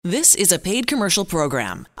This is a paid commercial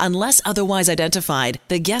program. Unless otherwise identified,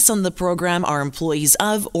 the guests on the program are employees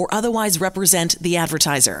of or otherwise represent the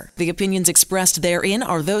advertiser. The opinions expressed therein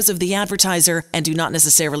are those of the advertiser and do not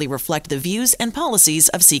necessarily reflect the views and policies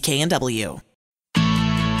of CKNW.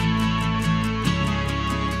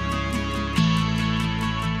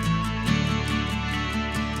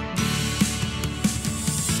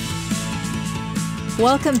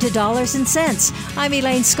 Welcome to Dollars and Cents. I'm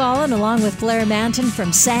Elaine Scollin along with Blair Manton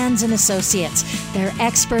from Sands & Associates. They're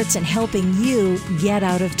experts in helping you get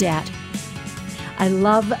out of debt. I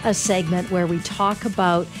love a segment where we talk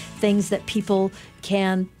about things that people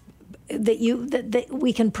can that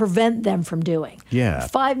we can prevent them from doing. Yeah.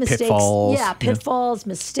 5 mistakes. Pitfalls. Yeah, pitfalls,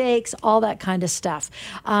 mistakes, all that kind of stuff.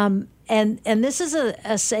 And this is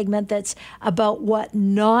a segment that's about what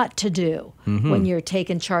not to do when you're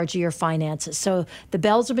taking charge of your finances. So the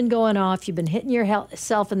bells have been going off. You've been hitting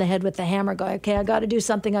yourself in the head with the hammer, going, okay, I got to do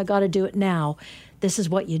something. I got to do it now. This is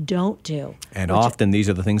what you don't do. And often these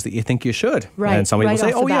are the things that you think you should. Right. And somebody will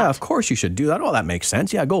say, oh, yeah, bat. of course you should do that. Oh, that makes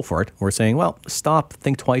sense. Yeah, go for it. We're saying, well, stop,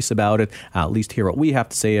 think twice about it, at least hear what we have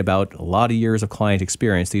to say about a lot of years of client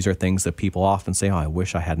experience. These are things that people often say, oh, I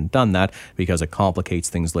wish I hadn't done that, because it complicates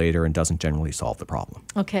things later and doesn't generally solve the problem.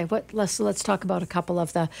 Okay, let's talk about a couple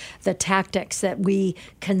of the tactics that we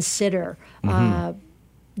consider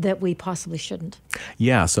that we possibly shouldn't.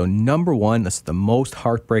 Yeah, so number one, that's the most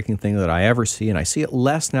heartbreaking thing that I ever see, and I see it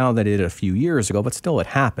less now than I did a few years ago, but still it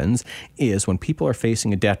happens, is when people are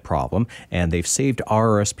facing a debt problem and they've saved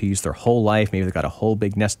RRSPs their whole life, maybe they've got a whole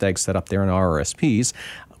big nest egg set up there in RRSPs,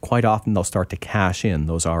 quite often they'll start to cash in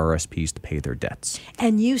those RRSPs to pay their debts.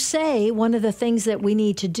 And you say one of the things that we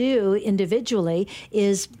need to do individually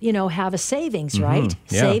is, have a savings, right?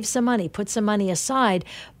 Yeah. Save some money, put some money aside,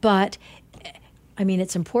 but I mean,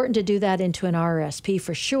 it's important to do that into an RRSP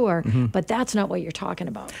for sure, but that's not what you're talking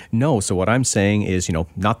about. No. So what I'm saying is,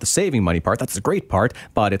 not the saving money part. That's the great part.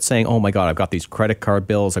 But it's saying, oh, my God, I've got these credit card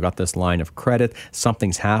bills. I got this line of credit.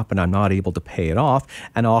 Something's happened. I'm not able to pay it off.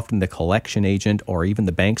 And often the collection agent or even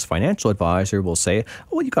the bank's financial advisor will say,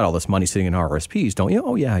 oh, well, you got all this money sitting in RRSPs, don't you?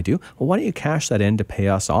 Oh, yeah, I do. Well, why don't you cash that in to pay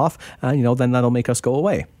us off? And, then that'll make us go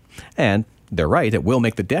away. And they're right, it will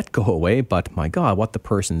make the debt go away, but my God, what the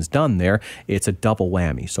person's done there, it's a double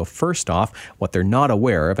whammy. So first off, what they're not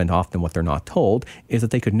aware of, and often what they're not told, is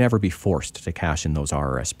that they could never be forced to cash in those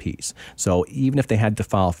RRSPs. So even if they had to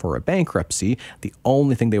file for a bankruptcy, the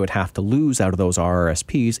only thing they would have to lose out of those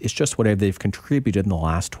RRSPs is just whatever they've contributed in the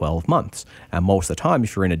last 12 months. And most of the time,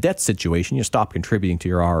 if you're in a debt situation, you stop contributing to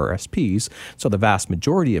your RRSPs. So the vast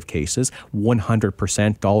majority of cases,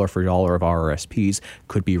 100% dollar for dollar of RRSPs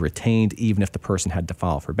could be retained even if the person had to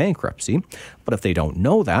file for bankruptcy. But if they don't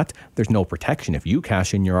know that, there's no protection. If you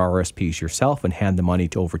cash in your RRSPs yourself and hand the money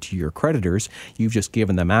over to your creditors, you've just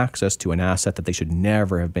given them access to an asset that they should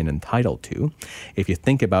never have been entitled to. If you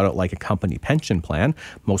think about it like a company pension plan,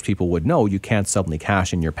 most people would know you can't suddenly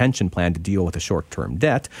cash in your pension plan to deal with a short-term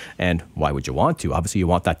debt. And why would you want to? Obviously, you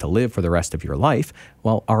want that to live for the rest of your life.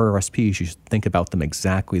 Well, RRSPs, you should think about them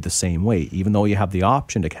exactly the same way. Even though you have the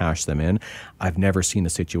option to cash them in, I've never seen a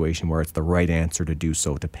situation where it's the right answer to do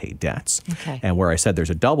so to pay debts. Okay. And where I said there's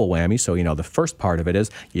a double whammy, so the first part of it is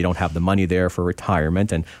you don't have the money there for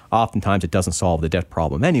retirement, and oftentimes it doesn't solve the debt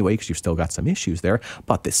problem anyway because you've still got some issues there.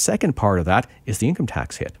 But the second part of that is the income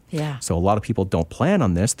tax hit. Yeah. So a lot of people don't plan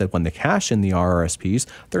on this, that when they cash in the RRSPs,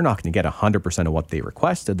 they're not going to get 100% of what they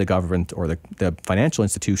requested. The government or the financial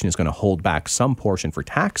institution is going to hold back some portion for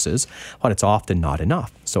taxes, but it's often not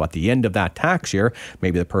enough. So at the end of that tax year,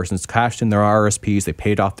 maybe the person's cashed in their RRSPs, they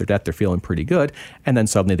paid off their debt, they're feeling pretty good, and then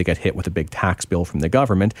suddenly they get hit with a big tax bill from the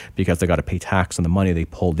government because they got to pay tax on the money they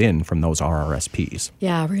pulled in from those RRSPs.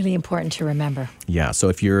 Yeah, really important to remember. Yeah, so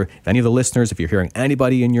if any of the listeners, if you're hearing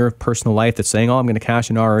anybody in your personal life that's saying, oh, I'm going to cash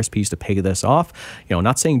in RRSPs to pay this off,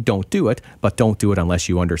 not saying don't do it, but don't do it unless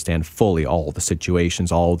you understand fully all the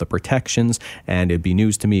situations, all the protections, and it'd be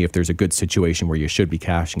news to me if there's a good situation where you should be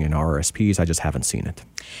cashing in RRSPs. I just haven't seen it.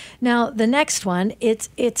 Now, the next one,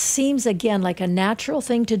 it seems again like a natural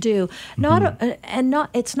thing to do.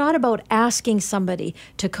 It's not about asking somebody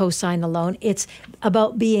to co-sign the loan. It's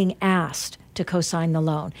about being asked to co-sign the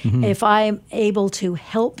loan. If I'm able to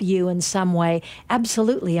help you in some way,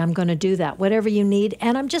 absolutely, I'm going to do that. Whatever you need,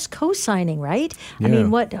 and I'm just co-signing, right? Yeah. I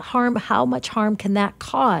mean, how much harm can that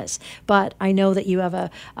cause? But I know that you have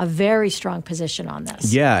a very strong position on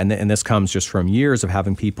this. Yeah, and this comes just from years of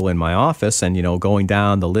having people in my office and, going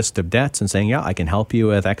down the list of debts and saying, yeah, I can help you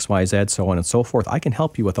with X, Y, Z, so on and so forth. I can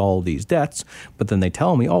help you with all of these debts. But then they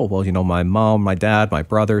tell me, oh, well, my mom, my dad, my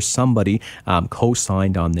brother, somebody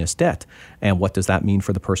co-signed on this debt. And what does that mean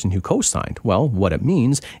for the person who co-signed? Well, what it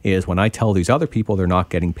means is when I tell these other people they're not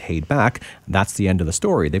getting paid back, that's the end of the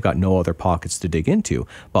story. They've got no other pockets to dig into.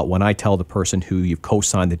 But when I tell the person who you've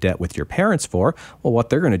co-signed the debt with your parents for, well, what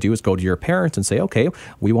they're going to do is go to your parents and say, okay,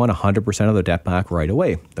 we want 100% of the debt back right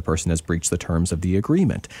away. The person has breached the terms of the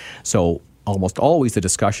agreement. So almost always the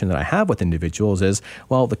discussion that I have with individuals is,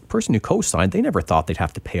 well, the person who co-signed, they never thought they'd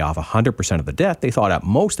have to pay off 100% of the debt. They thought at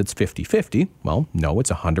most it's 50-50. Well, no,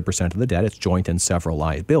 it's 100% of the debt. It's joint and several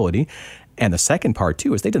liability. And the second part,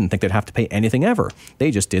 too, is they didn't think they'd have to pay anything ever. They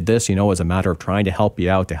just did this, as a matter of trying to help you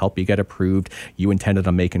out, to help you get approved. You intended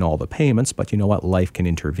on making all the payments, but you know what? Life can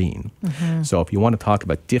intervene. Mm-hmm. So if you want to talk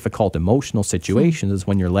about difficult emotional situations, is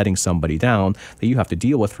when you're letting somebody down that you have to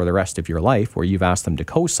deal with for the rest of your life, where you've asked them to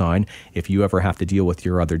co-sign. If you ever have to deal with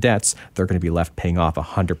your other debts, they're going to be left paying off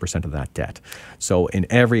 100% of that debt. So in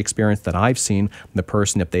every experience that I've seen, the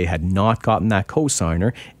person, if they had not gotten that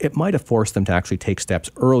co-signer, it might have forced them to actually take steps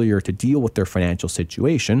earlier to deal with their financial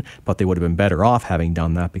situation, but they would have been better off having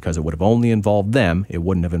done that because it would have only involved them. It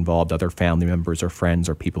wouldn't have involved other family members or friends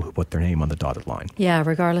or people who put their name on the dotted line. Yeah,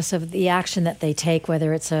 regardless of the action that they take,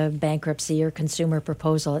 whether it's a bankruptcy or consumer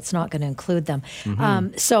proposal, it's not going to include them.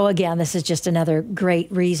 Mm-hmm. So again, this is just another great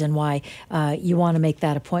reason why you want to make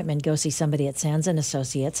that appointment, go see somebody at Sands &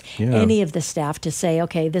 Associates, any of the staff, to say,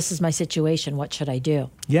 okay, this is my situation, what should I do?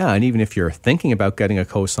 Yeah, and even if you're thinking about getting a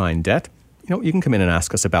co-signed debt, you can come in and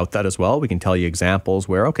ask us about that as well. We can tell you examples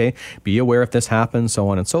where, okay, be aware if this happens, so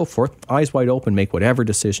on and so forth. Eyes wide open, make whatever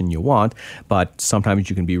decision you want. But sometimes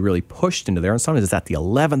you can be really pushed into there. And sometimes it's at the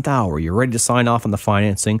 11th hour. You're ready to sign off on the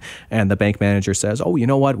financing. And the bank manager says, oh, you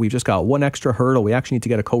know what? We've just got one extra hurdle. We actually need to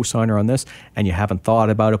get a co-signer on this. And you haven't thought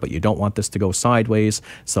about it, but you don't want this to go sideways.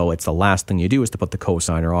 So it's the last thing you do is to put the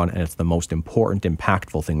co-signer on. And it's the most important,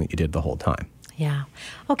 impactful thing that you did the whole time. Yeah.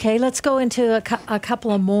 Okay, let's go into a couple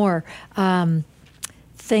of more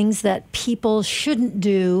things that people shouldn't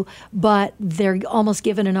do, but they're almost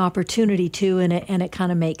given an opportunity to, and it kind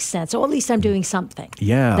of makes sense. So at least I'm doing something.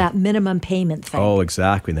 Yeah. That minimum payment thing. Oh,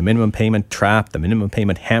 exactly. The minimum payment trap, the minimum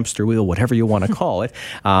payment hamster wheel, whatever you want to call it.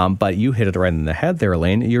 But you hit it right in the head there,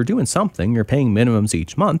 Elaine. You're doing something. You're paying minimums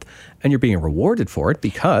each month, and you're being rewarded for it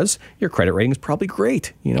because your credit rating is probably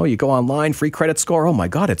great. You go online, free credit score. Oh, my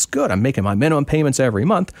God, it's good. I'm making my minimum payments every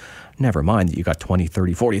month. Never mind that you got $20,000,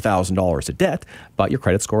 $30,000, $40,000 of debt, but your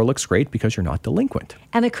credit score looks great because you're not delinquent.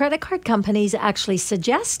 And the credit card company's actually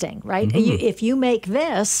suggesting, right? Mm-hmm. If you make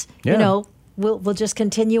this, we'll just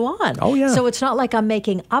continue on. Oh, yeah. So it's not like I'm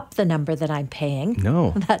making up the number that I'm paying.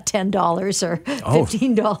 No. That $10 or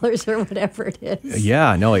 $15 or whatever it is.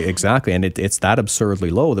 Yeah, no, exactly. And it's that absurdly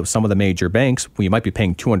low that some of the major banks, you might be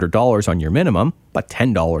paying $200 on your minimum, but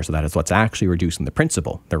 $10 of that is what's actually reducing the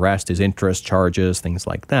principal. The rest is interest, charges, things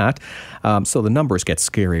like that. So the numbers get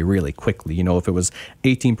scary really quickly. If it was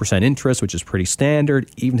 18% interest, which is pretty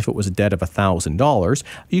standard, even if it was a debt of $1,000,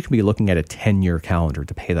 you can be looking at a 10-year calendar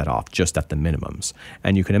to pay that off just at the minimums.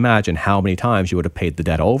 And you can imagine how many times you would have paid the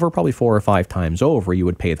debt over, probably 4 or 5 times over, you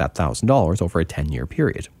would pay that $1,000 over a 10-year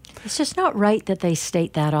period. It's just not right that they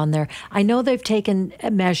state that on there. I know they've taken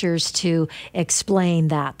measures to explain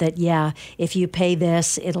that if you pay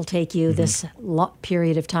this, it'll take you this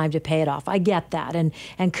period of time to pay it off. I get that,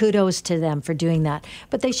 and kudos to them for doing that.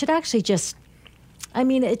 But they should actually just,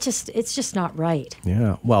 it's just not right.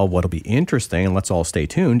 Yeah. Well, what'll be interesting, and let's all stay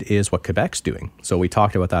tuned, is what Quebec's doing. So we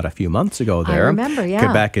talked about that a few months ago there. I remember, yeah.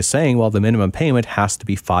 Quebec is saying, well, the minimum payment has to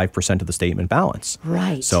be 5% of the statement balance.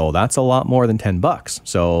 Right. So that's a lot more than $10.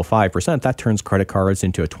 So 5%, that turns credit cards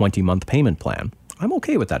into a 20-month payment plan. I'm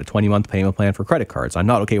okay with that, a 20-month payment plan for credit cards. I'm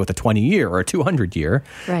not okay with a 20-year or a 200-year.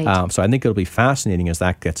 Right. So I think it'll be fascinating as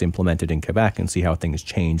that gets implemented in Quebec and see how things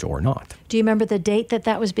change or not. Do you remember the date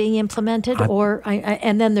that was being implemented?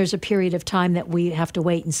 And then there's a period of time that we have to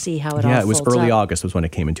wait and see how it all folds out. Yeah, it was early August was when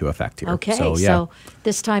it came into effect here. Okay, so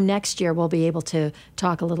this time next year we'll be able to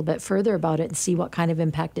talk a little bit further about it and see what kind of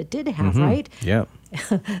impact it did have, right? Yeah.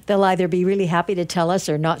 They'll either be really happy to tell us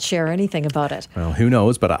or not share anything about it. Well, who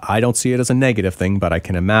knows? But I don't see it as a negative thing, but I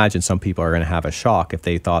can imagine some people are going to have a shock if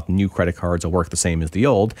they thought new credit cards will work the same as the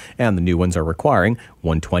old, and the new ones are requiring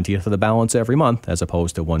 1/20th of the balance every month as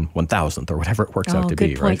opposed to 1/1000th or whatever it works out to be.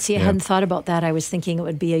 Good point. Right? See, I hadn't thought about that. I was thinking it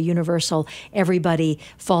would be a universal, everybody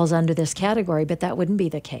falls under this category, but that wouldn't be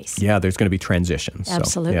the case. Yeah, there's going to be transitions.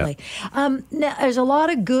 Absolutely. So, yeah. Now, there's a lot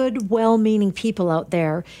of good, well-meaning people out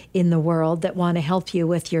there in the world that want to help you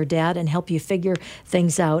with your debt and help you figure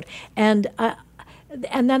things out. And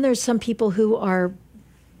then there's some people who are,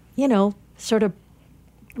 sort of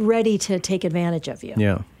ready to take advantage of you.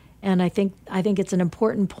 Yeah. And I think it's an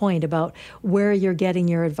important point about where you're getting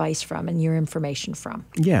your advice from and your information from.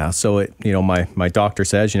 Yeah. So, my doctor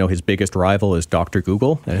says, his biggest rival is Dr.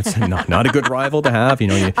 Google, and it's not a good rival to have.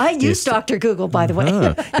 I use Dr. Google, by the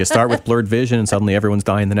way. You start with blurred vision and suddenly everyone's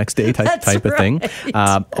dying the next day type of thing.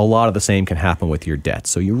 A lot of the same can happen with your debt.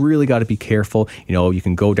 So you really got to be careful. You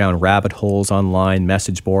can go down rabbit holes online,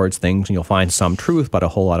 message boards, things, and you'll find some truth, but a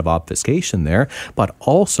whole lot of obfuscation there. But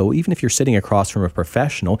also, even if you're sitting across from a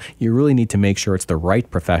professional, you really need to make sure it's the right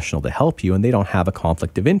professional to help you and they don't have a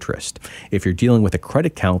conflict of interest. If you're dealing with a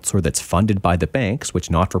credit counselor that's funded by the banks,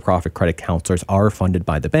 which not-for-profit credit counselors are funded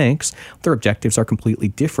by the banks, their objectives are completely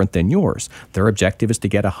different than yours. Their objective is to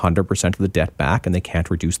get 100% of the debt back and they can't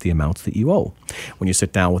reduce the amounts that you owe. When you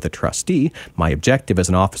sit down with a trustee, my objective as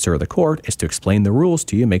an officer of the court is to explain the rules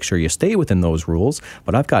to you, make sure you stay within those rules,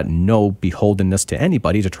 but I've got no beholdenness to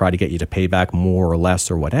anybody to try to get you to pay back more or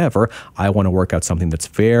less or whatever. I want to work out something that's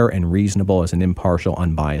fair and reasonable as an impartial,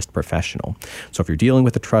 unbiased professional. So if you're dealing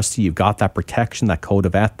with a trustee, you've got that protection, that code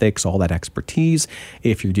of ethics, all that expertise.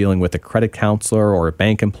 If you're dealing with a credit counselor or a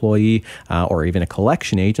bank employee or even a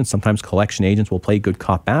collection agent, sometimes collection agents will play good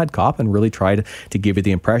cop, bad cop and really try to give you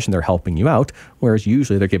the impression they're helping you out, whereas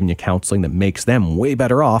usually they're giving you counseling that makes them way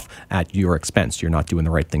better off at your expense. You're not doing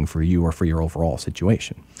the right thing for you or for your overall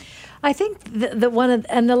situation. I think the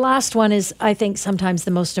last one is, I think, sometimes the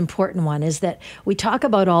most important one is that we talk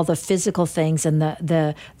about all the physical things and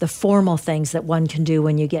the formal things that one can do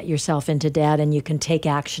when you get yourself into debt, and you can take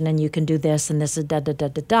action and you can do this and this,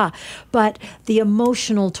 but the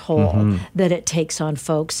emotional toll that it takes on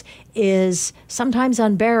folks is sometimes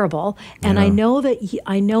unbearable. And I know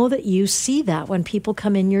that you see that when people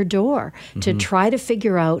come in your door to try to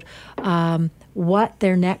figure out what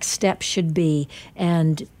their next step should be.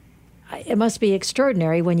 And it must be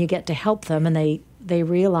extraordinary when you get to help them and they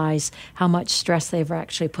realize how much stress they've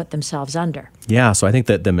actually put themselves under. Yeah, so I think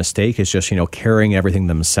that the mistake is just, carrying everything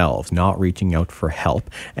themselves, not reaching out for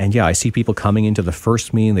help. And yeah, I see people coming into the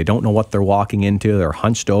first meeting, they don't know what they're walking into, they're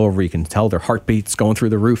hunched over, you can tell their heartbeat's going through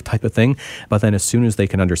the roof type of thing. But then as soon as they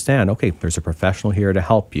can understand, okay, there's a professional here to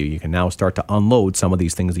help you, you can now start to unload some of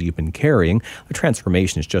these things that you've been carrying. The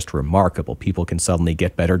transformation is just remarkable. People can suddenly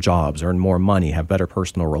get better jobs, earn more money, have better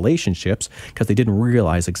personal relationships because they didn't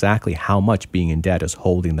realize exactly how much being in debt is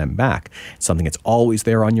holding them back. It's something that's always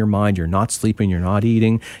there on your mind. You're not sleeping, you're not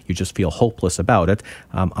eating, you just feel hopeless about it.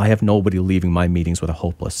 I have nobody leaving my meetings with a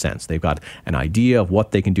hopeless sense. They've got an idea of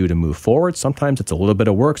what they can do to move forward. Sometimes it's a little bit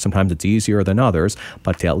of work, sometimes it's easier than others,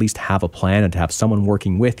 but to at least have a plan and to have someone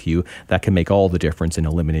working with you, that can make all the difference in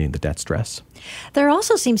eliminating the debt stress. There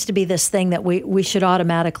also seems to be this thing that we should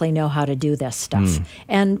automatically know how to do this stuff.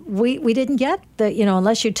 And we didn't get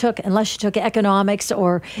unless you took economics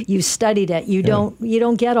or you studied it, you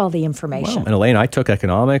don't get all the information. Well, and Elaine, I took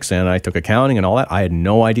economics and I took accounting and all that. I had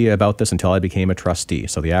no idea about this until I became a trustee.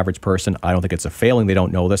 So the average person, I don't think it's a failing. They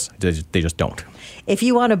don't know this. They just don't. If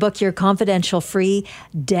you want to book your confidential free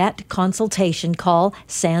debt consultation, call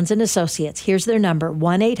Sands & Associates. Here's their number,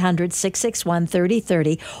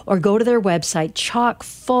 1-800-661-3030, or go to their website, chock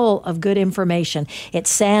full of good information. It's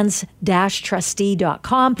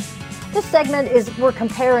sands-trustee.com. This segment we're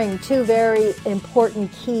comparing two very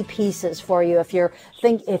important key pieces for you if you're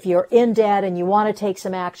in debt and you want to take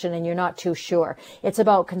some action and you're not too sure. It's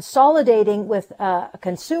about consolidating with a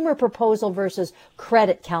consumer proposal versus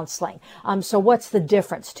credit counseling. So what's the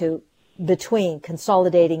difference between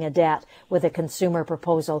consolidating a debt with a consumer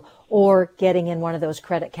proposal or getting in one of those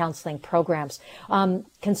credit counseling programs?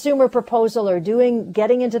 Consumer proposal or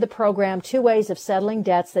getting into the program, two ways of settling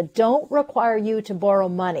debts that don't require you to borrow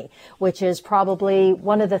money, which is probably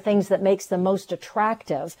one of the things that makes them most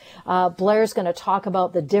attractive. Blair's going to talk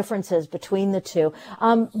about the differences between the two.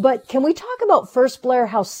 But can we talk about first, Blair,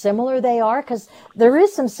 how similar they are? Because there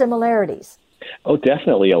is some similarities. Oh,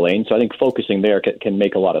 definitely, Elaine. So I think focusing there can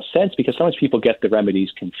make a lot of sense because sometimes people get the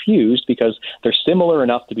remedies confused because they're similar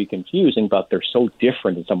enough to be confusing, but they're so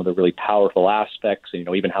different in some of the really powerful aspects, and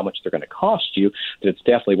even how much they're going to cost you, that it's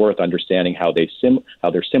definitely worth understanding how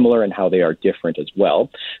they're similar and how they are different as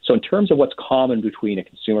well. So in terms of what's common between a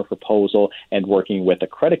consumer proposal and working with a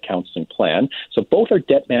credit counseling plan, so both are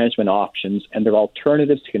debt management options, and they're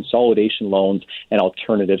alternatives to consolidation loans and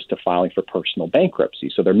alternatives to filing for personal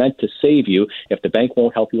bankruptcy. So they're meant to save you if the bank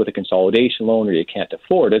won't help you with a consolidation loan or you can't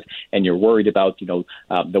afford it, and you're worried about,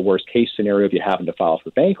 the worst case scenario of you having to file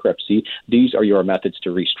for bankruptcy, these are your methods to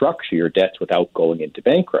restructure your debts without going into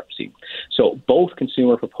bankruptcy. So both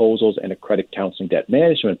consumer proposals and a credit counseling debt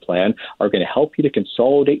management plan are going to help you to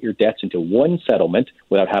consolidate your debts into one settlement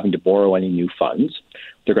without having to borrow any new funds.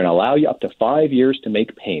 They're going to allow you up to 5 years to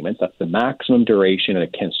make payments. That's the maximum duration, and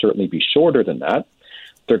it can certainly be shorter than that.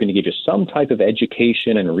 They're going to give you some type of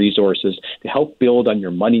education and resources to help build on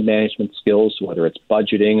your money management skills, whether it's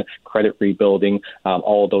budgeting, credit rebuilding,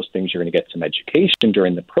 all of those things. You're going to get some education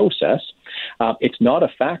during the process. It's not a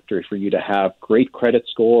factor for you to have great credit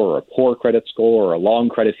score or a poor credit score or a long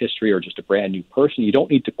credit history or just a brand new person. You don't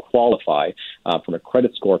need to qualify from a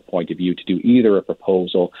credit score point of view to do either a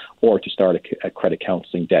proposal or to start a credit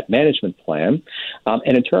counseling debt management plan.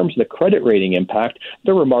 And in terms of the credit rating impact,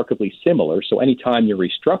 they're remarkably similar. So anytime you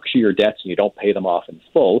restructure your debts and you don't pay them off in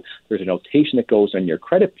full, there's a notation that goes on your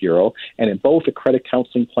credit bureau. And in both a credit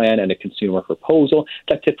counseling plan and a consumer proposal,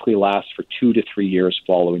 that typically lasts for 2 to 3 years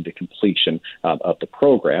following the completion of the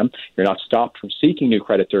program. You're not stopped from seeking new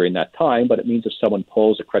credit during that time, but it means if someone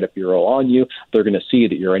pulls a credit bureau on you, they're going to see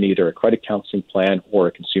that you're in either a credit counseling plan or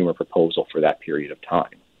a consumer proposal for that period of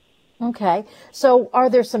time. Okay. So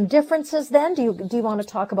are there some differences then? Do you want to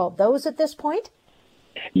talk about those at this point?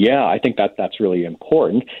 Yeah, I think that's really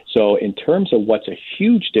important. So in terms of what's a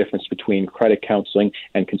huge difference between credit counseling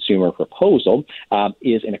and consumer proposal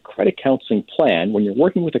is in a credit counseling plan, when you're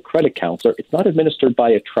working with a credit counselor, it's not administered by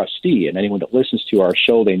a trustee. And anyone that listens to our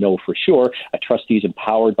show, they know for sure a trustee is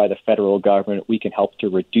empowered by the federal government. We can help to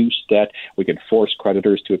reduce debt. We can force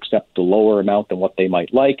creditors to accept the lower amount than what they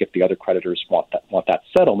might like if the other creditors want that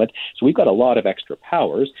settlement. So we've got a lot of extra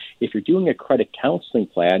powers. If you're doing a credit counseling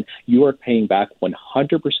plan, you are paying back 100%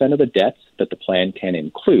 of the debts that the plan can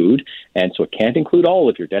include. And so it can't include all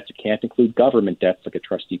of your debts. It can't include government debts like a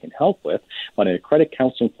trustee can help with. But in a credit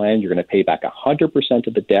counseling plan, you're going to pay back 100%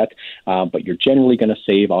 of the debt, but you're generally going to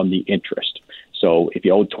save on the interest. So if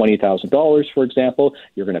you owed $20,000, for example,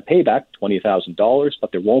 you're going to pay back $20,000,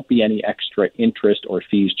 but there won't be any extra interest or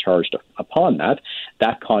fees charged upon that.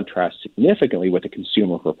 That contrasts significantly with a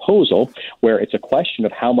consumer proposal, where it's a question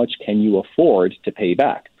of how much can you afford to pay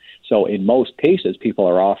back. So in most cases, people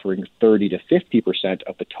are offering 30 to 50%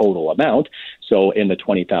 of the total amount. So in the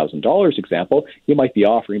 $20,000 example, you might be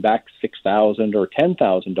offering back $6,000 or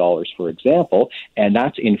 $10,000, for example, and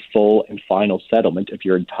that's in full and final settlement of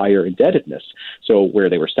your entire indebtedness. So where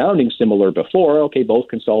they were sounding similar before, okay, both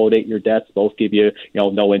consolidate your debts, both give you,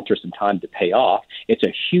 no interest and time to pay off. It's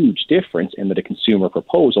a huge difference in that a consumer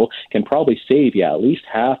proposal can probably save you at least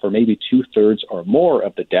half or maybe 2/3 or more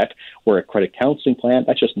of the debt, where a credit counseling plan,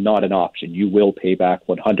 that's just not an option. You will pay back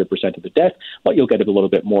 100% of the debt, but you'll get a little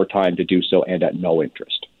bit more time to do so and at no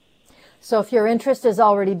interest. So if your interest has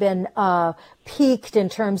already been peaked in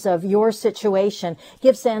terms of your situation,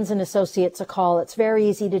 give Sands & Associates a call. It's very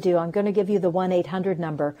easy to do. I'm going to give you the 1-800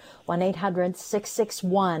 number,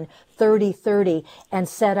 1-800-661-3030, and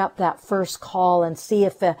set up that first call and see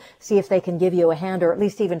if they can give you a hand, or at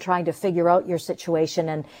least even trying to figure out your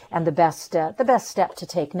situation and the best step to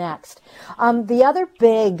take next. The other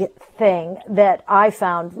big thing that I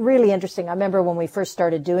found really interesting, I remember when we first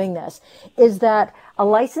started doing this, is that a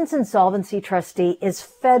licensed insolvency trustee is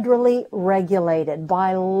federally regulated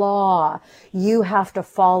by law. You have to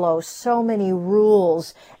follow so many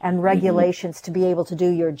rules and regulations to be able to do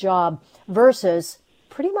your job versus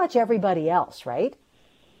pretty much everybody else, right?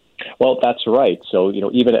 Well, that's right. So,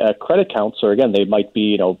 even a credit counselor, again, they might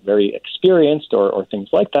be, very experienced or things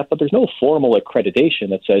like that, but there's no formal accreditation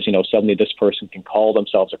that says, suddenly this person can call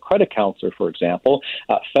themselves a credit counselor, for example.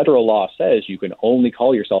 Federal law says you can only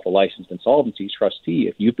call yourself a licensed insolvency trustee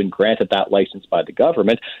if you've been granted that license by the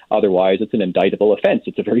government. Otherwise, it's an indictable offense.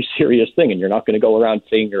 It's a very serious thing, and you're not going to go around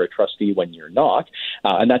saying you're a trustee when you're not.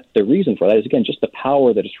 And that's the reason for that is, again, just the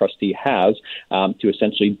power that a trustee has to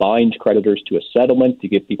essentially bind creditors to a settlement, to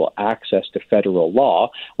give people access to federal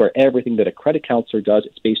law, where everything that a credit counselor does,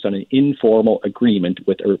 it's based on an informal agreement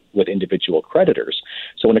with individual creditors.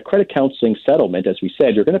 So in a credit counseling settlement, as we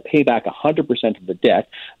said, you're going to pay back 100% of the debt.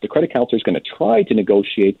 The credit counselor is going to try to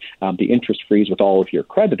negotiate the interest freeze with all of your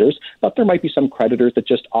creditors, but there might be some creditors that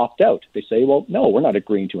just opt out. They say, well, no, we're not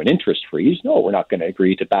agreeing to an interest freeze. No, we're not going to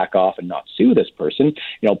agree to back off and not sue this person.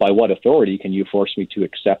 By what authority can you force me to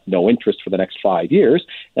accept no interest for the next 5 years?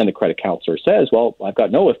 And the credit counselor says, well, I've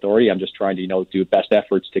got no authority. I'm just trying to, do best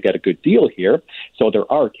efforts to get a good deal here. So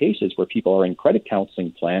there are cases where people are in credit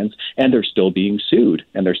counseling plans and they're still being sued,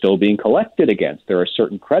 and they're still being collected against. There are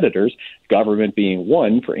certain creditors, government being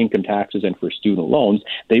one, for income taxes and for student loans.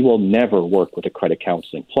 They will never work with a credit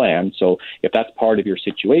counseling plan. So if that's part of your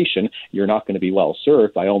situation, you're not going to be well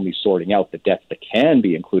served by only sorting out the debts that can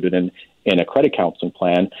be included in a credit counseling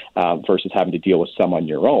plan versus having to deal with some on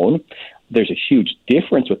your own. There's a huge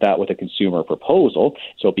difference with that with a consumer proposal.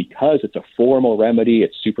 So because it's a formal remedy,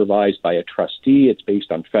 it's supervised by a trustee, it's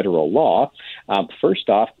based on federal law. First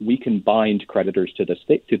off, we can bind creditors to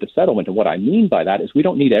the settlement. And what I mean by that is we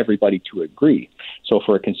don't need everybody to agree. So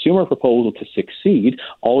for a consumer proposal to succeed,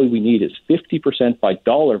 all we need is 50% by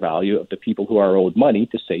dollar value of the people who are owed money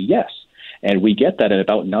to say yes. And we get that in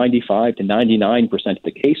about 95 to 99% of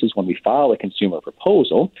the cases when we file a consumer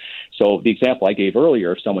proposal. So the example I gave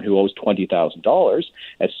earlier of someone who owes $20,000,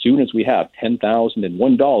 as soon as we have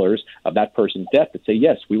 $10,001 of that person's debt that say,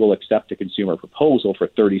 yes, we will accept a consumer proposal for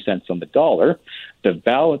 30 cents on the dollar, the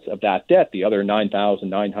balance of that debt, the other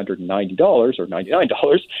 $9,990 or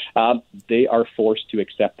 $99, they are forced to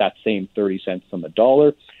accept that same 30 cents on the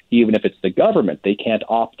dollar. Even if it's the government, they can't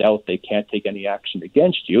opt out. They can't take any action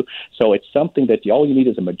against you. So it's something that all you need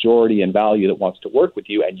is a majority in value that wants to work with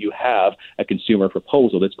you, and you have a consumer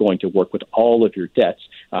proposal that's going to work with all of your debts,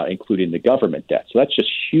 including the government debt. So that's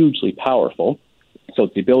just hugely powerful. So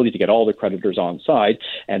it's the ability to get all the creditors on side,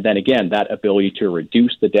 and then again, that ability to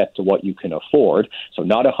reduce the debt to what you can afford. So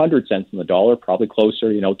not 100 cents on the dollar, probably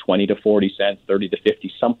closer, 20 to 40 cents, 30 to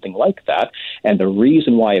 50, something like that. And the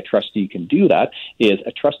reason why a trustee can do that is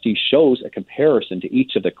a trustee shows a comparison to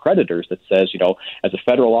each of the creditors that says, as a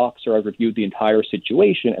federal officer, I've reviewed the entire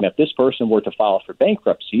situation, and if this person were to file for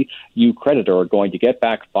bankruptcy, you creditor are going to get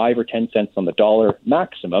back 5 or 10 cents on the dollar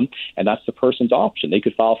maximum, and that's the person's option. They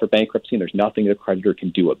could file for bankruptcy, and there's nothing the creditor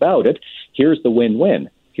can do about it. Here's the win-win.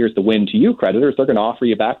 Here's the win to you creditors. They're going to offer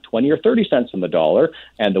you back 20 or 30 cents on the dollar,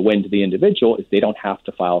 and the win to the individual is they don't have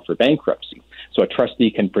to file for bankruptcy. So a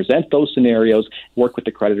trustee can present those scenarios, work with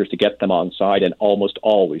the creditors to get them on side, and almost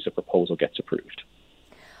always a proposal gets approved.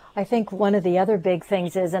 I think one of the other big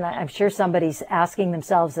things is, and I'm sure somebody's asking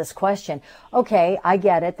themselves this question, okay, I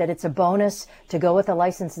get it, that it's a bonus to go with a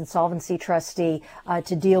licensed insolvency trustee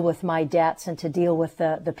to deal with my debts and to deal with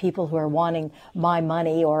the people who are wanting my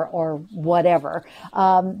money or whatever.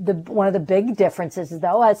 One of the big differences,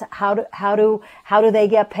 though, is how do they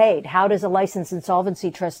get paid? How does a licensed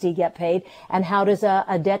insolvency trustee get paid? And how does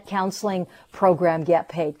a debt counseling program get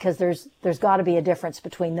paid? Because there's got to be a difference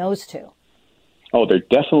between those two. Oh, there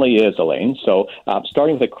definitely is, Elaine. So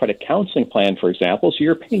starting with a credit counseling plan, for example, so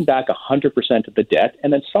you're paying back 100% of the debt,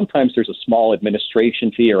 and then sometimes there's a small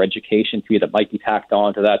administration fee or education fee that might be tacked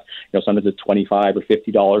on to that. Sometimes it's $25 or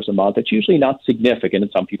 $50 a month. It's usually not significant,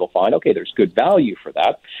 and some people find, okay, there's good value for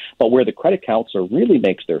that. But where the credit counselor really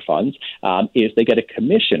makes their funds is they get a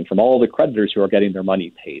commission from all the creditors who are getting their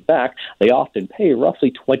money paid back. They often pay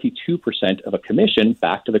roughly 22% of a commission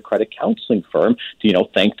back to the credit counseling firm to,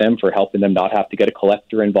 thank them for helping them not have to get a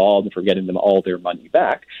collector involved and for getting them all their money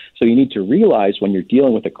back. So you need to realize when you're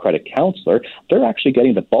dealing with a credit counselor, they're actually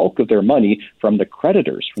getting the bulk of their money from the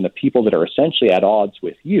creditors, from the people that are essentially at odds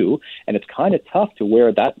with you. And it's kind of tough to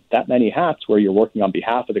wear that many hats where you're working on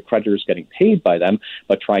behalf of the creditors getting paid by them,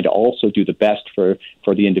 but trying to also do the best for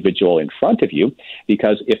the individual in front of you.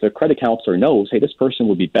 Because if the credit counselor knows, hey, this person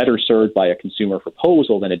would be better served by a consumer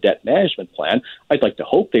proposal than a debt management plan, I'd like to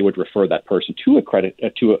hope they would refer that person to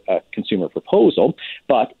a consumer proposal.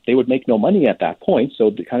 But they would make no money at that point. So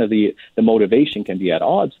the motivation can be at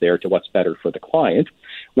odds there to what's better for the client.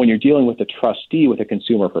 When you're dealing with a trustee with a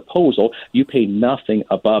consumer proposal, you pay nothing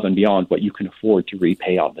above and beyond what you can afford to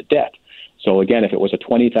repay on the debt. So again, if it was a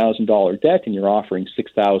 $20,000 debt and you're offering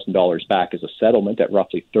 $6,000 back as a settlement at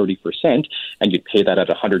roughly 30%, and you'd pay that at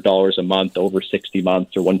 $100 a month over 60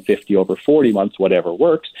 months or $150 over 40 months, whatever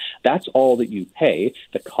works, that's all that you pay.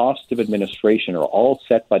 The costs of administration are all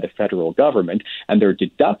set by the federal government, and they're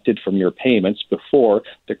deducted from your payments before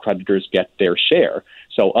the creditors get their share.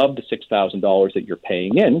 So of the $6,000 that you're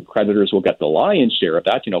paying in, creditors will get the lion's share of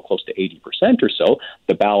that, close to 80% or so.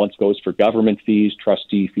 The balance goes for government fees,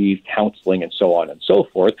 trustee fees, counseling, and so on and so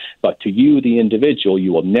forth. But to you, the individual,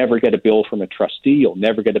 you will never get a bill from a trustee. You'll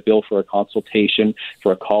never get a bill for a consultation,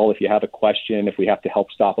 for a call if you have a question, if we have to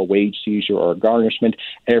help stop a wage seizure or a garnishment.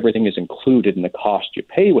 Everything is included in the cost you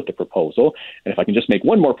pay with the proposal. And if I can just make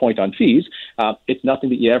one more point on fees, it's nothing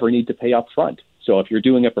that you ever need to pay up front. So if you're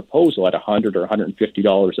doing a proposal at $100 or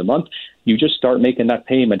 $150 a month, you just start making that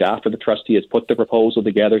payment after the trustee has put the proposal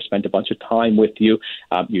together, spent a bunch of time with you.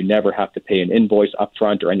 You never have to pay an invoice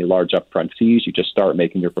upfront or any large upfront fees. You just start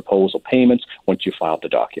making your proposal payments once you file the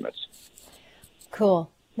documents. Cool.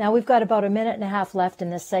 Now we've got about a minute and a half left in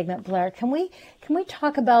this segment, Blair. Can we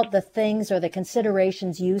talk about the things or the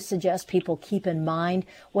considerations you suggest people keep in mind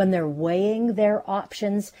when they're weighing their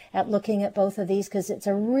options at looking at both of these? Because it's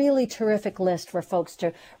a really terrific list for folks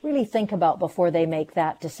to really think about before they make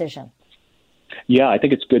that decision. Yeah, I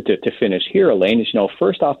think it's good to finish here, Elaine. Is,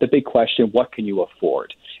 first off, the big question, what can you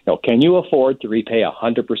afford? Can you afford to repay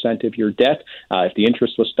 100% of your debt? If the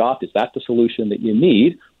interest was stopped, is that the solution that you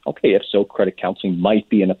need? Okay, if so, credit counseling might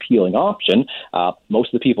be an appealing option.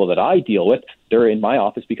 Most of the people that I deal with, they're in my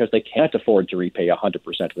office because they can't afford to repay 100%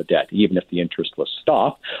 of the debt, even if the interest was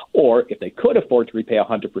stopped. Or if they could afford to repay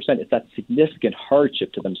 100%, it's that significant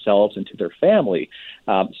hardship to themselves and to their family.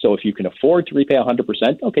 So if you can afford to repay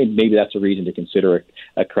 100%, okay, maybe that's a reason to consider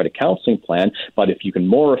a credit counseling plan. But if you can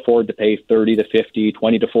more afford to pay 30 to 50,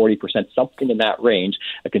 20 to 40%, something in that range,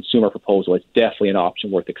 a consumer proposal is definitely an option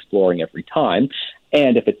worth exploring every time.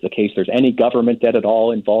 And if it's the case there's any government debt at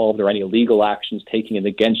all involved or any legal actions taken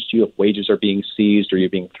against you, if wages are being seized or you're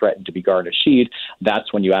being threatened to be garnished,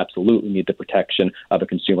 that's when you absolutely need the protection of a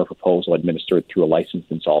consumer proposal administered through a licensed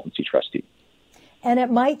insolvency trustee. And it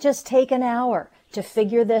might just take an hour to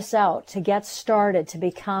figure this out, to get started, to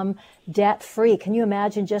become debt-free. Can you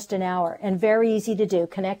imagine just an hour? And very easy to do.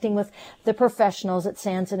 Connecting with the professionals at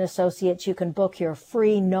Sands & Associates, you can book your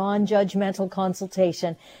free non-judgmental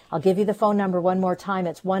consultation. I'll give you the phone number one more time.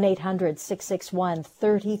 It's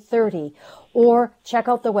 1-800-661-3030. Or check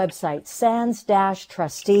out the website,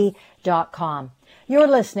 sands-trustee.com. You're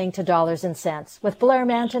listening to Dollars and Cents with Blair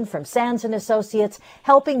Manton from Sands & Associates,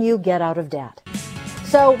 helping you get out of debt.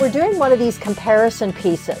 So we're doing one of these comparison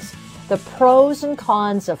pieces, the pros and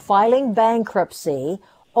cons of filing bankruptcy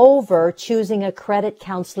over choosing a credit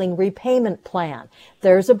counseling repayment plan.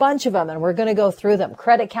 There's a bunch of them, and we're going to go through them.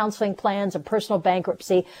 Credit counseling plans and personal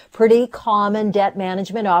bankruptcy, pretty common debt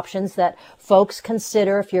management options that folks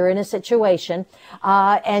consider if you're in a situation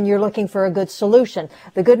and you're looking for a good solution.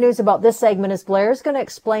 The good news about this segment is Blair's going to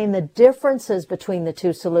explain the differences between the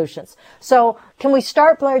two solutions. So can we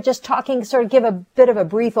start, Blair, just talking, sort of give a bit of a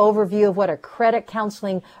brief overview of what a credit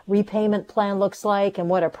counseling repayment plan looks like and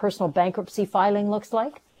what a personal bankruptcy filing looks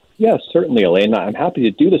like? Yes, certainly, Elaine. I'm happy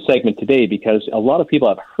to do the segment today because a lot of people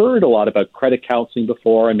have heard a lot about credit counseling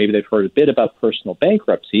before, and maybe they've heard a bit about personal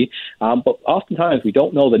bankruptcy, but oftentimes we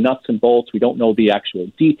don't know the nuts and bolts, we don't know the actual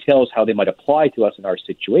details, how they might apply to us in our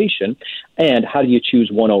situation, and how do you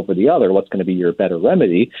choose one over the other? What's going to be your better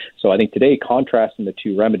remedy? So I think today, contrasting the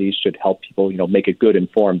two remedies should help people, make a good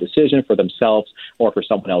informed decision for themselves or for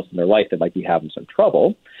someone else in their life that might be having some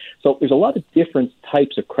trouble. So there's a lot of different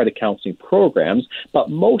types of credit counseling programs,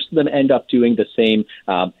 but most of them end up doing the same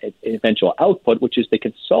eventual output, which is they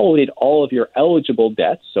consolidate all of your eligible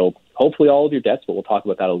debts, so hopefully all of your debts, but we'll talk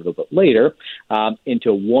about that a little bit later,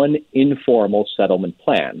 into one informal settlement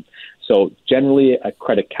plan. So generally, a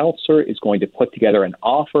credit counselor is going to put together an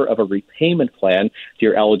offer of a repayment plan to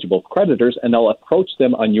your eligible creditors, and they'll approach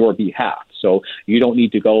them on your behalf. So you don't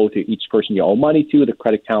need to go to each person you owe money to. The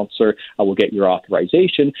credit counselor will get your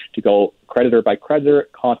authorization to go creditor by creditor,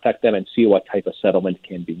 contact them and see what type of settlement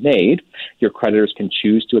can be made. Your creditors can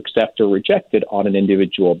choose to accept or reject it on an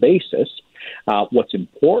individual basis. What's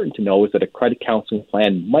important to know is that a credit counseling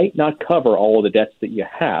plan might not cover all of the debts that you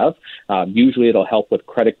have. Usually it'll help with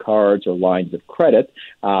credit cards or lines of credit,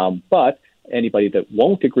 but anybody that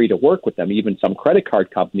won't agree to work with them, even some credit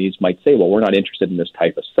card companies might say, well, we're not interested in this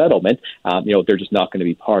type of settlement. They're just not going to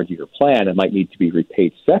be part of your plan and might need to be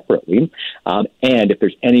repaid separately. And if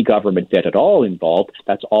there's any government debt at all involved,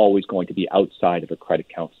 that's always going to be outside of a credit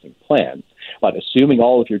counseling plan. But assuming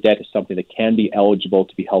all of your debt is something that can be eligible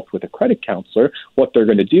to be helped with a credit counselor, what they're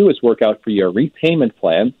going to do is work out for you a repayment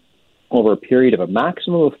plan over a period of a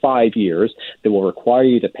maximum of 5 years that will require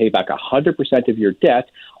you to pay back 100% of your debt,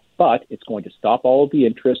 but it's going to stop all of the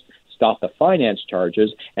interest, stop the finance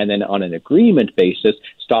charges, and then on an agreement basis,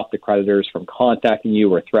 stop the creditors from contacting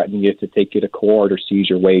you or threatening you to take you to court or seize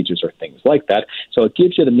your wages or things like that. So it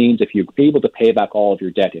gives you the means, if you're able to pay back all of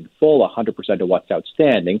your debt in full, 100% of what's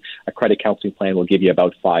outstanding, a credit counseling plan will give you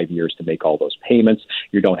about 5 years to make all those payments.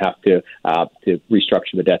 You don't have to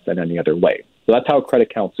restructure the debts in any other way. So that's how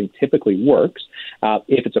credit counseling typically works.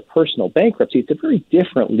 If it's a personal bankruptcy, it's a very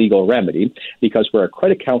different legal remedy because where a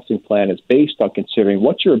credit counseling plan is based on considering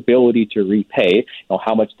what's your ability to repay,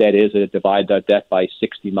 how much debt is it, divide that debt by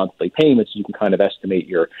 60 monthly payments, you can kind of estimate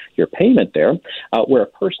your payment there. Where a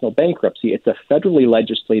personal bankruptcy, it's a federally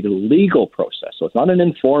legislated legal process. So it's not an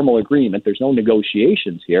informal agreement. There's no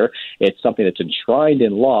negotiations here. It's something that's enshrined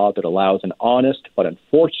in law that allows an honest but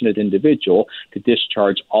unfortunate individual to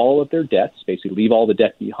discharge all of their debts based basically leave all the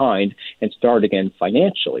debt behind and start again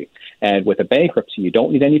financially. And with a bankruptcy, you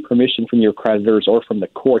don't need any permission from your creditors or from the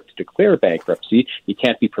court to declare bankruptcy. You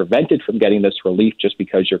can't be prevented from getting this relief just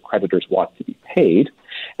because your creditors want to be paid.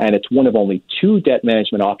 And it's one of only 2 debt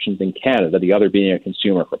management options in Canada, the other being a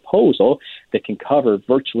consumer proposal, that can cover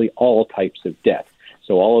virtually all types of debt.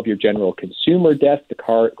 So all of your general consumer debt,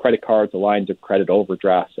 the credit cards, the lines of credit,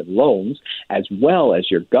 overdrafts, and loans, as well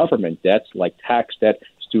as your government debts like tax debt,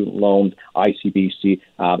 student loans, ICBC,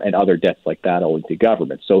 and other debts like that owing to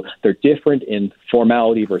government. So they're different in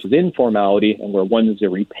formality versus informality, and where one is a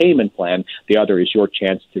repayment plan, the other is your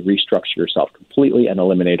chance to restructure yourself completely and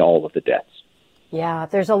eliminate all of the debts. Yeah,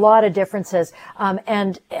 there's a lot of differences.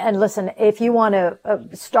 And listen, if you want to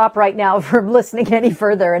stop right now from listening any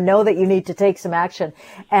further and know that you need to take some action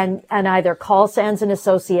and either call Sands &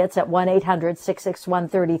 Associates at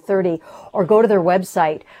 1-800-661-3030 or go to their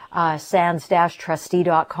website,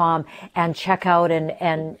 sands-trustee.com, and check out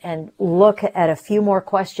and look at a few more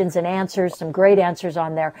questions and answers, some great answers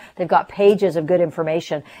on there. They've got pages of good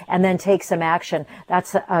information, and then take some action.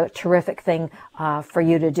 That's a terrific thing for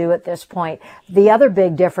you to do at this point. The other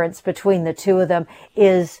big difference between the two of them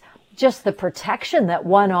is just the protection that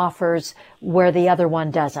one offers where the other one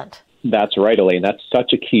doesn't. That's right, Elaine. That's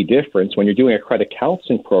such a key difference. When you're doing a credit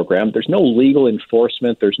counseling program, there's no legal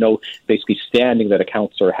enforcement. There's no basically standing that a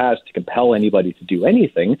counselor has to compel anybody to do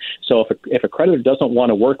anything. So if a creditor doesn't want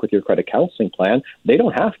to work with your credit counseling plan, they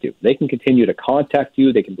don't have to. They can continue to contact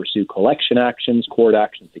you. They can pursue collection actions, court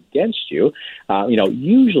actions against you.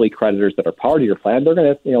 Usually creditors that are part of your plan, they're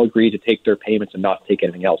going to agree to take their payments and not take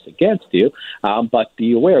anything else against you. But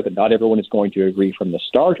be aware that not everyone is going to agree from the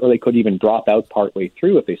start, or they could even drop out partway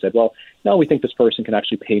through if they said, well, no, we think this person can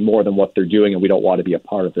actually pay more than what they're doing, and we don't want to be a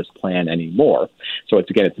part of this plan anymore. So it's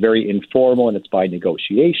very informal, and it's by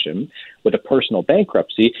negotiation. With a personal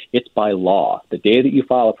bankruptcy, it's by law. The day that you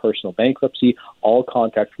file a personal bankruptcy, all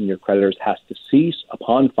contact from your creditors has to cease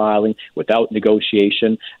upon filing without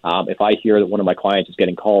negotiation. If I hear that one of my clients is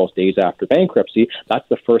getting calls days after bankruptcy, that's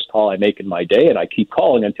the first call I make in my day, and I keep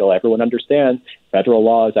calling until everyone understands federal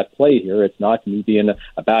law is at play here. It's not me being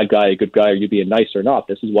a bad guy, a good guy, or you being nice or not.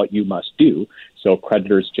 This is what you must do. So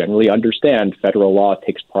creditors generally understand federal law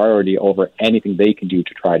takes priority over anything they can do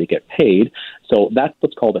to try to get paid. So that's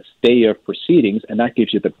what's called a stay of proceedings, and that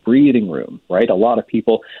gives you the breathing room, right? A lot of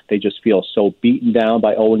people, they just feel so beaten down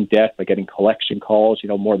by owing debt, by getting collection calls,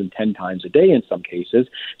 more than 10 times a day in some cases.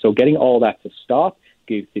 So getting all that to stop,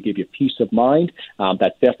 to give you peace of mind,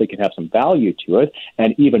 that definitely can have some value to it.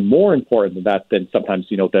 And even more important than that, than sometimes,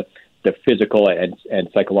 the physical and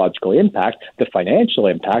psychological impact, the financial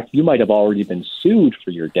impact, you might have already been sued for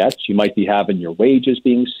your debts. You might be having your wages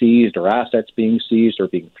being seized or assets being seized or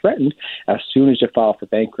being threatened. As soon as you file for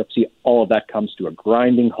bankruptcy, all of that comes to a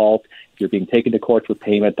grinding halt. If you're being taken to court for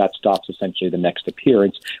payment, that stops essentially the next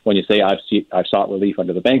appearance when you say, I've sought relief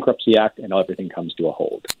under the Bankruptcy Act, and everything comes to a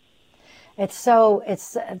hold. That's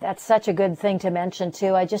such a good thing to mention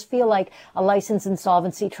too. I just feel like a licensed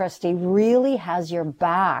insolvency trustee really has your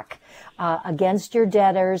back against your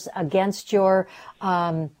debtors, against your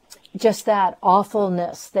just that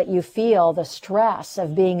awfulness that you feel, the stress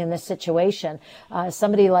of being in this situation.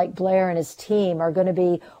 Somebody like Blair and his team are going to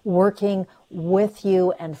be working with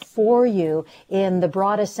you and for you in the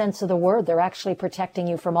broadest sense of the word. They're actually protecting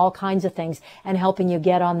you from all kinds of things and helping you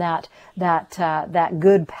get on that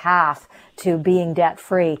good path to being debt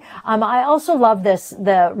free. I also love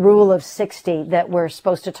the rule of 60 that we're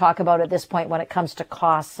supposed to talk about at this point when it comes to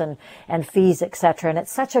costs and fees, etc. And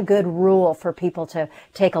it's such a good rule for people to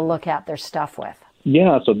take a look at their stuff with.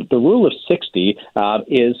 Yeah, so the rule of 60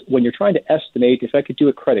 is when you're trying to estimate if I could do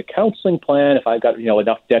a credit counseling plan, if I've got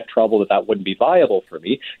enough debt trouble that wouldn't be viable for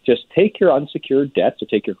me, just take your unsecured debt, so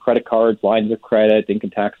take your credit cards, lines of credit,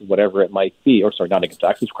 income taxes, whatever it might be, or sorry, not income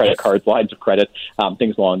taxes, credit cards, lines of credit,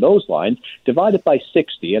 things along those lines, divide it by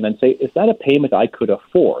 60 and then say, is that a payment I could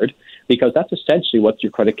afford? Because that's essentially what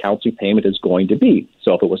your credit counseling payment is going to be.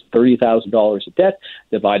 So if it was $30,000 of debt,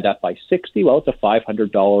 divide that by 60, well, it's a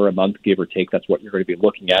 $500 a month, give or take. That's what you're going to be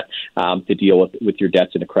looking at to deal with your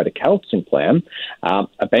debts in a credit counseling plan.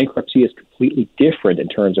 A bankruptcy is completely different in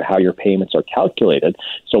terms of how your payments are calculated.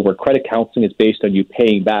 So where credit counseling is based on you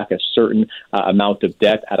paying back a certain amount of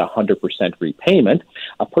debt at 100% repayment,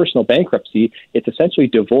 a personal bankruptcy, it's essentially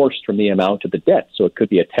divorced from the amount of the debt. So it could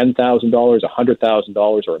be a $10,000, $100,000,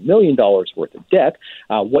 or $1 million worth of debt.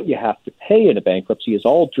 What you have to pay in a bankruptcy is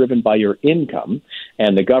all driven by your income,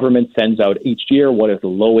 and the government sends out each year what are the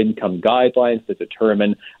low-income guidelines that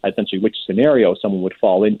determine essentially which scenario someone would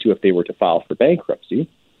fall into if they were to file for bankruptcy.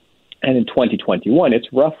 And in 2021,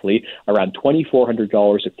 it's roughly around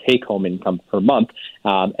 $2,400 of take-home income per month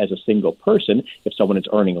as a single person. If someone is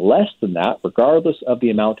earning less than that, regardless of the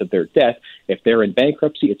amount of their debt, if they're in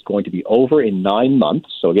bankruptcy, it's going to be over in 9 months.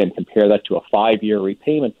 So again, compare that to a 5-year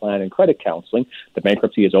repayment plan and credit counseling. The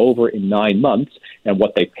bankruptcy is over in 9 months, and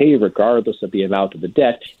what they pay, regardless of the amount of the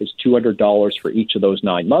debt, is $200 for each of those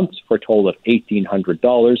 9 months, for a total of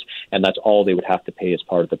 $1,800, and that's all they would have to pay as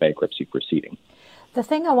part of the bankruptcy proceeding. The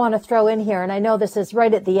thing I want to throw in here, and I know this is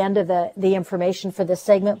right at the end of the information for this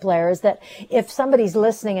segment, Blair, is that if somebody's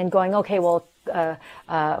listening and going, okay, well,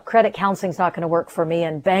 credit counseling's not going to work for me,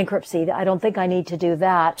 and bankruptcy, I don't think I need to do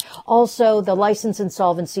that. Also, the licensed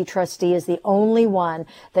insolvency trustee is the only one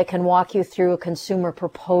that can walk you through a consumer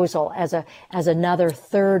proposal as another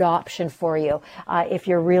third option for you if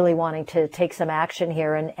you're really wanting to take some action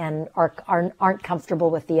here and aren't comfortable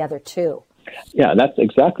with the other two. Yeah, that's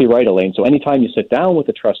exactly right, Elaine. So anytime you sit down with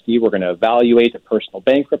a trustee, we're going to evaluate the personal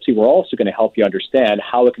bankruptcy. We're also going to help you understand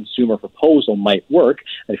how a consumer proposal might work.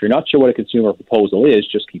 And if you're not sure what a consumer proposal is,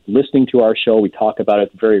 just keep listening to our show. We talk about it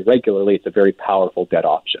very regularly. It's a very powerful debt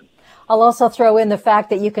option. I'll also throw in the fact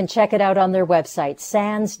that you can check it out on their website,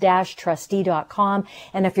 sands-trustee.com.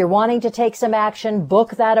 And if you're wanting to take some action,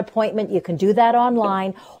 book that appointment. You can do that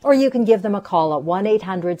online, or you can give them a call at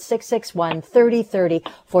 1-800-661-3030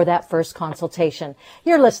 for that first consultation.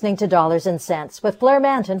 You're listening to Dollars and Cents with Blair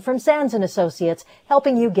Manton from Sands & Associates,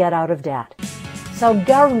 helping you get out of debt. So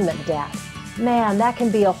government debt, man, that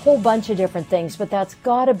can be a whole bunch of different things, but that's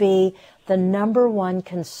got to be the number one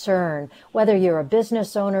concern, whether you're a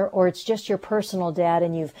business owner or it's just your personal debt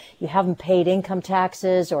and you haven't paid income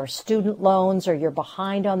taxes or student loans or you're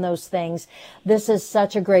behind on those things. This is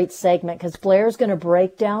such a great segment because Blair's going to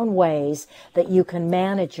break down ways that you can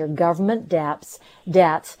manage your government debts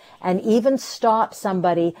and even stop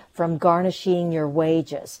somebody from garnishing your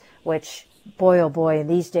wages, which, boy, oh boy,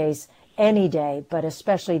 these days, any day, but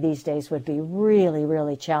especially these days, would be really,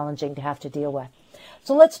 really challenging to have to deal with.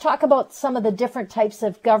 So let's talk about some of the different types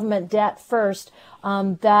of government debt first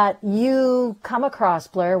that you come across,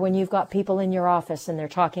 Blair, when you've got people in your office and they're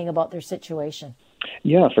talking about their situation.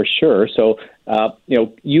 Yeah, for sure. So,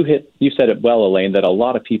 you said it well, Elaine, that a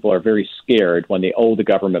lot of people are very scared when they owe the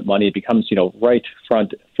government money. It becomes,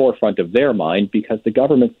 forefront of their mind because the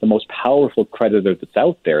government's the most powerful creditor that's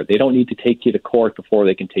out there. They don't need to take you to court before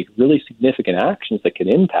they can take really significant actions that can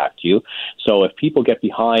impact you. So if people get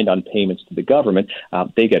behind on payments to the government,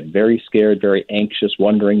 they get very scared, very anxious,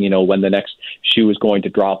 wondering, when the next shoe is going to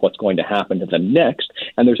drop, what's going to happen to them next.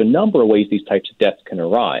 And there's a number of ways these types of debts can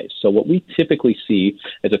arise. So what we typically see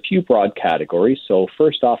is a few broad categories. So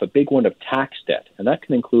first off, a big one of tax debt, and that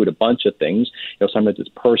can include a bunch of things. Sometimes it's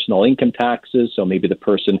personal income taxes, so maybe the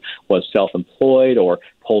person was self-employed or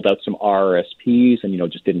pulled out some RRSPs and,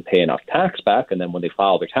 just didn't pay enough tax back. And then when they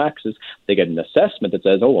file their taxes, they get an assessment that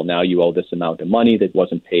says, oh, well, now you owe this amount of money that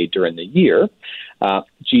wasn't paid during the year.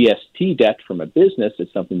 GST debt from a business is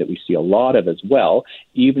something that we see a lot of as well.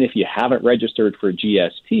 Even if you haven't registered for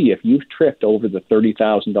GST, if you've tripped over the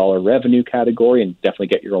 $30,000 revenue category, and definitely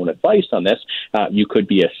get your own advice on this, you could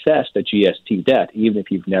be assessed a GST debt, even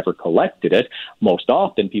if you've never collected it. Most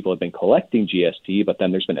often people have been collecting GST, but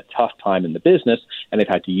then there's been a tough time in the business, and they've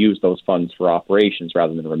had to use those funds for operations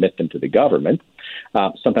rather than remit them to the government.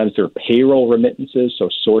 Sometimes there are payroll remittances, so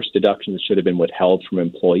source deductions should have been withheld from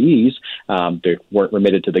employees. They weren't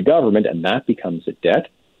remitted to the government, and that becomes a debt.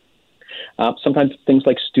 Sometimes things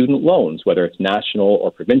like student loans, whether it's national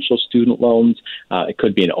or provincial student loans. It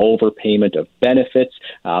could be an overpayment of benefits.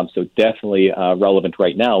 So definitely relevant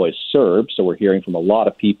right now is CERB. So we're hearing from a lot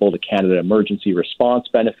of people the Canada Emergency Response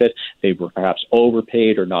Benefit. They were perhaps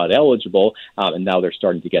overpaid or not eligible, and now they're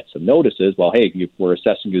starting to get some notices. Well, hey, we're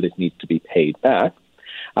assessing you. This needs to be paid back.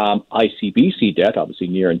 ICBC debt, obviously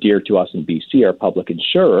near and dear to us in BC, our public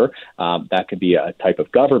insurer. That can be a type of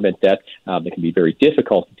government debt that can be very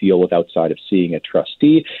difficult to deal with outside of seeing a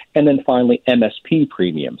trustee. And then finally, MSP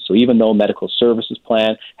premiums. So even though medical services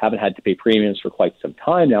plan haven't had to pay premiums for quite some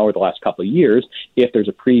time now, or the last couple of years, if there's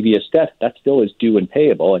a previous debt, that still is due and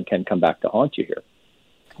payable and can come back to haunt you here.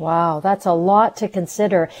 Wow, that's a lot to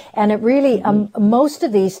consider. And it really, most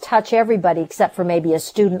of these touch everybody except for maybe a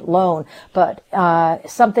student loan, but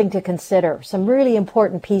something to consider, some really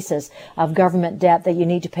important pieces of government debt that you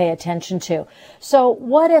need to pay attention to. So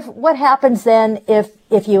what happens then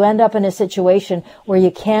if you end up in a situation where you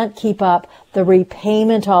can't keep up the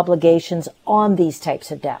repayment obligations on these types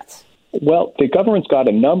of debts? Well, the government's got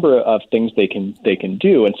a number of things they can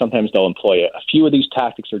do, and sometimes they'll employ a few of these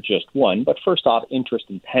tactics or just one. But first off, interest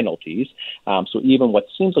and penalties. So even what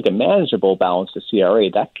seems like a manageable balance to CRA,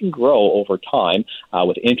 that can grow over time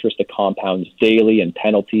with interest that compounds daily and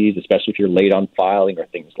penalties, especially if you're late on filing or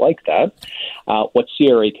things like that. What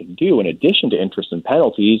CRA can do, in addition to interest and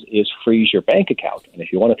penalties, is freeze your bank account. And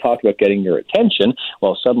if you want to talk about getting your attention,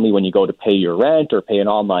 well, suddenly when you go to pay your rent or pay an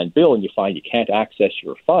online bill and you find you can't access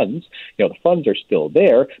your funds, the funds are still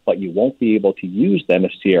there, but you won't be able to use them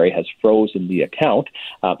if CRA has frozen the account.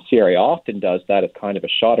 CRA often does that as kind of a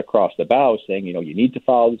shot across the bow, saying, you need to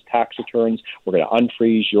file these tax returns. We're going to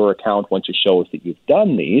unfreeze your account once it shows that you've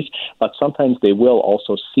done these. But sometimes they will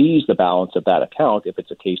also seize the balance of that account if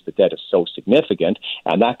it's a case the debt is so significant,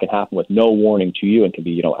 and that can happen with no warning to you and can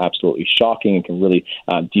be, absolutely shocking and can really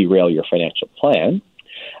derail your financial plan.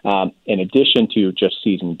 In addition to just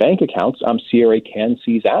seizing bank accounts, CRA can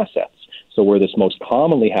seize assets. So where this most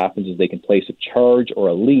commonly happens is they can place a charge or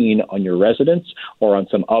a lien on your residence or on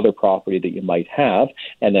some other property that you might have.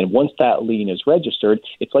 And then once that lien is registered,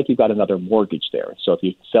 it's like you've got another mortgage there. So if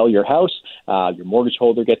you sell your house, your mortgage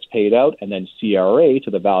holder gets paid out, and then CRA, to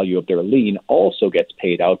the value of their lien, also gets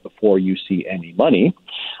paid out before you see any money.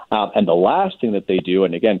 And the last thing that they do,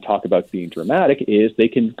 and again, talk about being dramatic, is they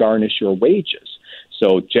can garnish your wages.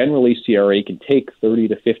 So generally, CRA can take 30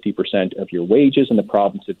 to 50% of your wages in the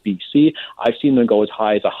province of BC. I've seen them go as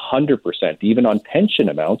high as 100%, even on pension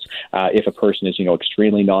amounts, if a person is,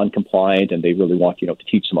 extremely non-compliant and they really want, to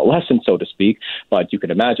teach them a lesson, so to speak. But you can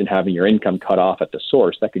imagine having your income cut off at the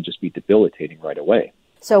source. That could just be debilitating right away.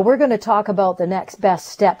 So we're going to talk about the next best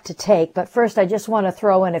step to take. But first, I just want to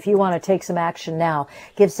throw in, if you want to take some action now,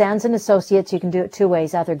 give Sands & Associates, you can do it two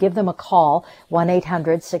ways. Either give them a call,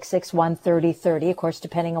 1-800-661-3030, of course,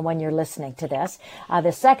 depending on when you're listening to this.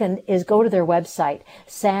 The second is go to their website,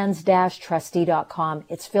 sands-trustee.com.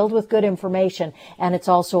 It's filled with good information, and it's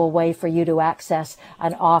also a way for you to access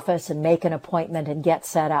an office and make an appointment and get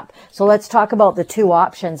set up. So let's talk about the two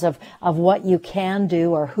options of what you can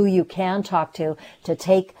do or who you can talk to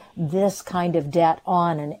take this kind of debt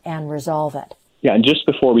on and resolve it. Yeah, and just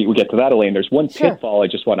before we get to that, Elaine, there's one pitfall I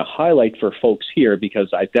just want to highlight for folks here, because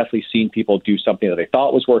I've definitely seen people do something that they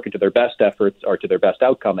thought was working to their best efforts or to their best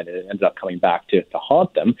outcome, and it ends up coming back to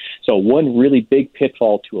haunt them. So one really big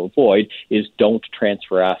pitfall to avoid is don't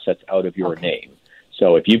transfer assets out of your name.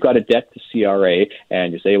 So if you've got a debt to CRA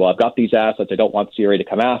and you say, well, I've got these assets, I don't want CRA to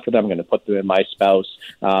come after them, I'm going to put them in my spouse,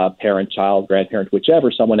 parent, child, grandparent, whichever,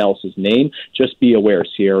 someone else's name, just be aware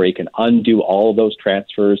CRA can undo all of those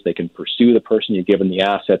transfers. They can pursue the person you've given the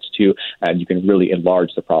assets to, and you can really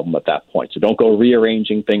enlarge the problem at that point. So don't go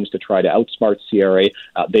rearranging things to try to outsmart CRA.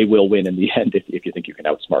 They will win in the end if you think you can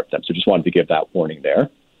outsmart them. So just wanted to give that warning there.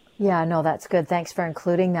 Yeah, no, that's good. Thanks for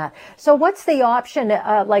including that. So what's the option,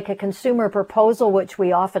 like a consumer proposal, which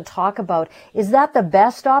we often talk about? Is that the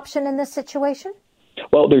best option in this situation?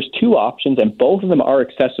 Well, there's two options, and both of them are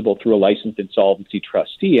accessible through a licensed insolvency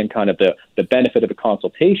trustee. And kind of the benefit of a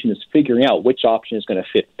consultation is figuring out which option is going to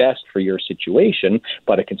fit best for your situation.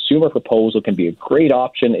 But a consumer proposal can be a great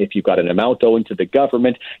option if you've got an amount owing to the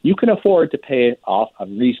government. You can afford to pay off a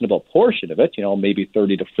reasonable portion of it, maybe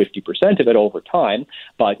 30 to 50% of it over time,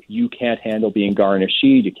 but you can't handle being garnished.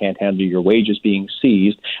 You can't handle your wages being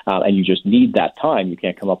seized, and you just need that time. You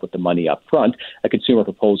can't come up with the money up front. A consumer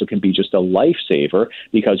proposal can be just a lifesaver,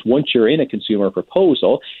 because once you're in a consumer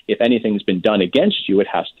proposal, if anything's been done against you, it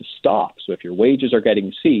has to stop. So if your wages are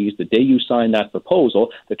getting seized, the day you sign that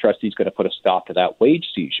proposal, the trustee's going to put a stop to that wage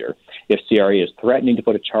seizure. If CRA is threatening to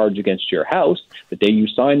put a charge against your house, the day you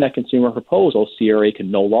sign that consumer proposal, CRA can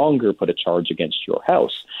no longer put a charge against your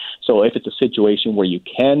house. So if it's a situation where you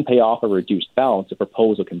can pay off a reduced balance, a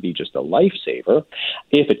proposal can be just a lifesaver.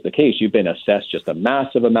 If it's the case, you've been assessed just a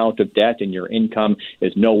massive amount of debt and your income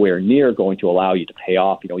is nowhere near going to allow you to pay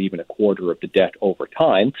off, even a quarter of the debt over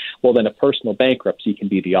time, well, then a personal bankruptcy can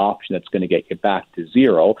be the option that's going to get you back to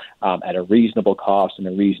zero at a reasonable cost and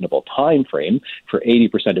a reasonable time frame. For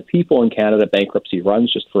 80% of people in Canada, bankruptcy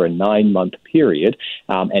runs just for a 9-month period,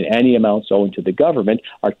 and any amounts owing to the government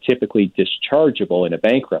are typically dischargeable in a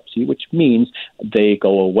bankruptcy, which means they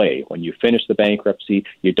go away. When you finish the bankruptcy,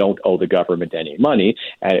 you don't owe the government any money,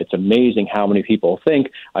 and it's amazing how many people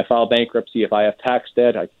think, I file bankruptcy if I have tax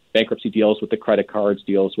debt. Bankruptcy deals with the credit cards,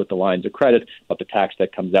 deals with the lines of credit, but the tax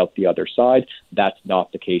debt comes out the other side. That's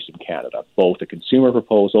not the case in Canada. Both a consumer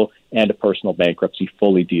proposal and a personal bankruptcy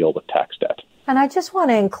fully deal with tax debt. And I just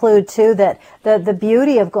want to include, too, that the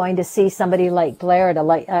beauty of going to see somebody like Blair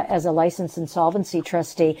as a licensed insolvency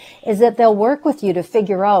trustee is that they'll work with you to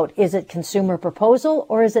figure out, is it consumer proposal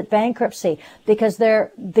or is it bankruptcy? Because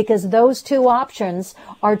those two options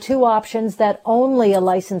are two options that only a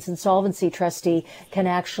licensed insolvency trustee can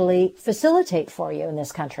actually facilitate for you in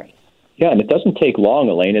this country. Yeah, and it doesn't take long,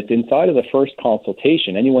 Elaine. It's inside of the first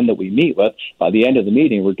consultation. Anyone that we meet with, by the end of the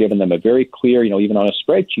meeting, we're giving them a very clear, even on a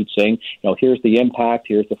spreadsheet saying, here's the impact,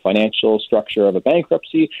 here's the financial structure of a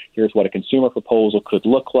bankruptcy, here's what a consumer proposal could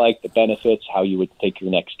look like, the benefits, how you would take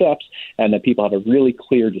your next steps, and that people have a really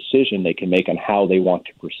clear decision they can make on how they want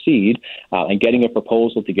to proceed. And getting a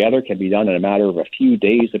proposal together can be done in a matter of a few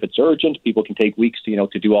days if it's urgent. People can take weeks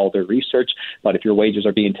to do all their research, but if your wages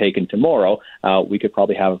are being taken tomorrow, we could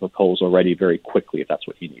probably have a proposal ready very quickly if that's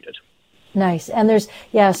what you needed. Nice. And there's,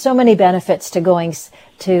 so many benefits to going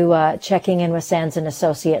to checking in with Sands and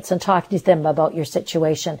Associates and talking to them about your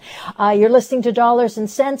situation. You're listening to Dollars and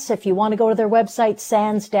Cents. If you want to go to their website,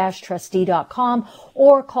 sands-trustee.com,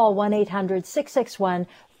 or call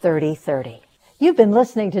 1-800-661-3030. You've been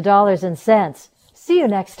listening to Dollars and Cents. See you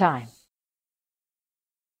next time.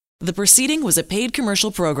 The proceeding was a paid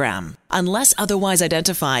commercial program. Unless otherwise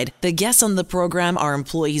identified, the guests on the program are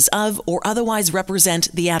employees of or otherwise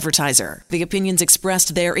represent the advertiser. The opinions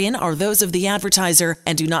expressed therein are those of the advertiser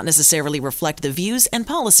and do not necessarily reflect the views and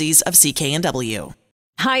policies of CKNW.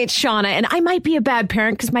 Hi, it's Shauna, and I might be a bad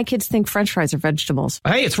parent because my kids think French fries are vegetables.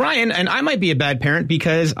 Hey, it's Ryan, and I might be a bad parent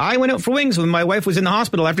because I went out for wings when my wife was in the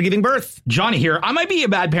hospital after giving birth. Johnny here. I might be a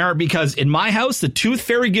bad parent because in my house, the tooth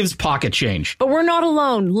fairy gives pocket change. But we're not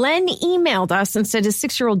alone. Len emailed us and said his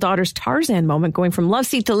 6-year-old daughter's Tarzan moment going from love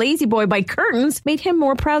seat to lazy boy by curtains made him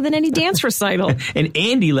more proud than any dance recital. And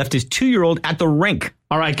Andy left his 2-year-old at the rink.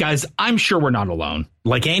 All right, guys, I'm sure we're not alone.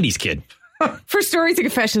 Like Andy's kid. For stories and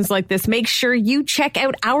confessions like this, make sure you check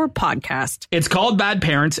out our podcast. It's called Bad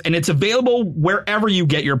Parents, and it's available wherever you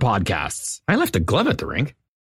get your podcasts. I left a glove at the rink.